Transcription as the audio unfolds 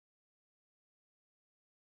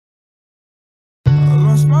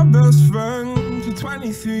best friend to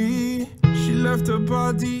 23. She left her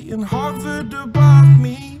body and hovered above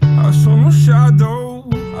me. I saw no shadow,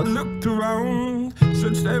 I looked around,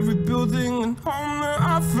 searched every building and home that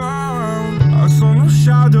I found. I saw no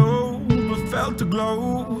shadow, but felt the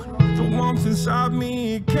glow. The warmth inside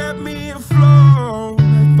me, it kept me afloat.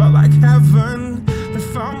 It felt like heaven, it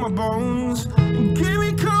found my bones and gave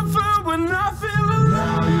me comfort when I feel alone.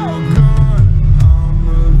 Now you're gone, I'm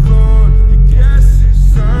alone. I guess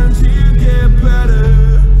it's time to get better.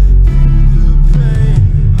 Through the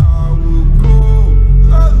pain, I will go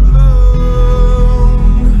alone.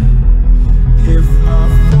 If I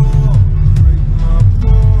fall, break my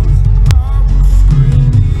bones, I will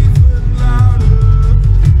scream even louder.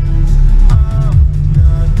 'Cause I'm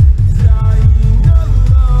not dying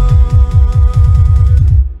alone.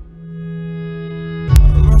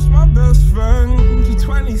 I lost my best friend to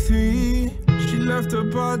 23. She left her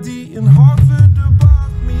body and hovered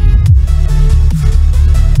above me.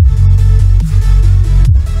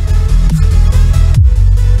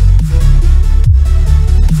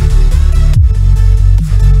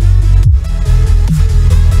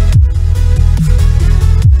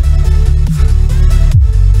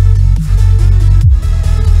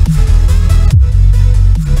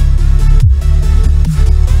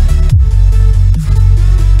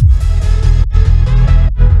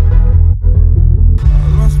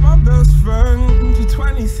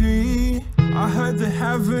 I heard the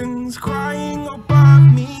heavens crying above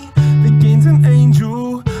me. They gained an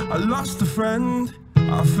angel, I lost a friend.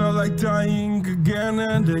 I felt like dying again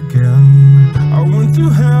and again. I went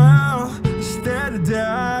through hell, stared at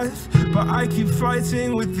death, but I keep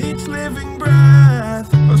fighting with each living breath.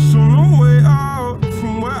 I saw no way out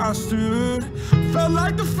from where I stood. Felt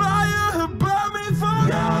like the fire had burned me for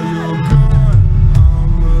now you're gone.